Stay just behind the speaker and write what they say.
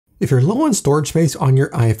If you're low on storage space on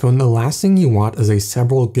your iPhone, the last thing you want is a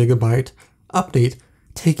several gigabyte update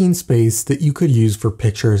taking space that you could use for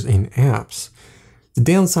pictures and apps. The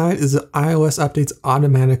downside is that iOS updates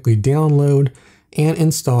automatically download and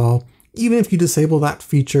install. Even if you disable that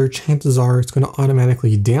feature, chances are it's going to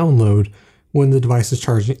automatically download when the device is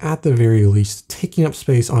charging at the very least, taking up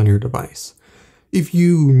space on your device. If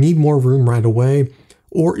you need more room right away,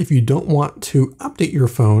 or if you don't want to update your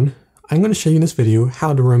phone, I'm going to show you in this video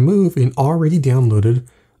how to remove an already downloaded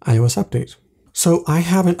iOS update. So I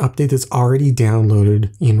have an update that's already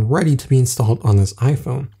downloaded and ready to be installed on this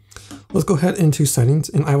iPhone. Let's go ahead into settings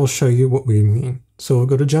and I will show you what we mean. So we'll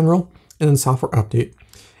go to general and then software update.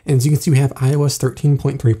 And as you can see, we have iOS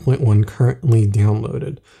 13.3.1 currently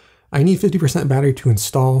downloaded. I need 50% battery to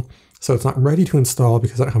install, so it's not ready to install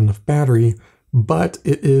because I don't have enough battery, but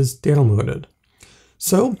it is downloaded.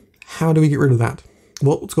 So how do we get rid of that?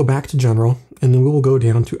 Well, let's go back to general and then we will go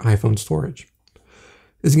down to iPhone storage.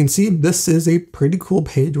 As you can see, this is a pretty cool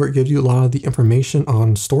page where it gives you a lot of the information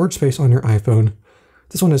on storage space on your iPhone.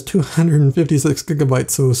 This one has 256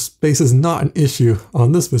 gigabytes, so space is not an issue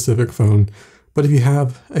on this specific phone. But if you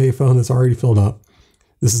have a phone that's already filled up,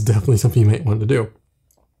 this is definitely something you might want to do.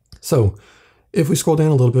 So if we scroll down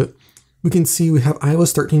a little bit, we can see we have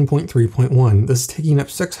iOS 13.3.1. This is taking up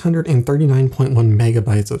 639.1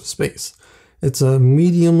 megabytes of space. It's a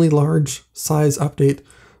mediumly large size update,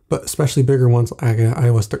 but especially bigger ones like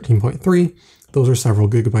iOS 13.3, those are several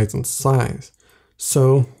gigabytes in size.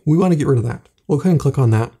 So we want to get rid of that. We'll go ahead and click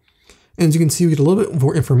on that. And as you can see, we get a little bit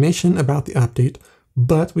more information about the update,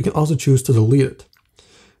 but we can also choose to delete it.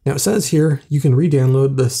 Now it says here, you can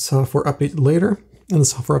re-download the software update later in the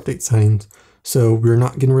software update settings. So we're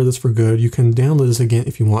not getting rid of this for good. You can download this again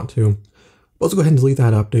if you want to. But let's go ahead and delete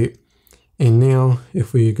that update. And now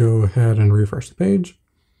if we go ahead and refresh the page,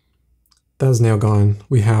 that is now gone.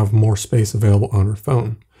 We have more space available on our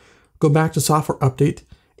phone. Go back to software update,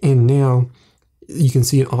 and now you can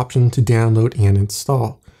see an option to download and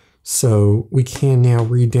install. So we can now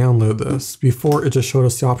re-download this. Before it just showed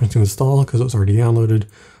us the option to install because it was already downloaded,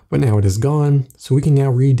 but now it is gone. So we can now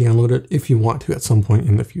re-download it if you want to at some point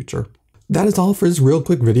in the future. That is all for this real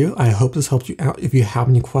quick video. I hope this helped you out. If you have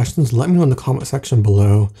any questions, let me know in the comment section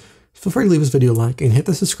below. Feel free to leave this video a like and hit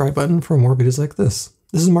the subscribe button for more videos like this.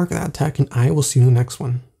 This is Mark at Tech, and I will see you in the next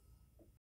one.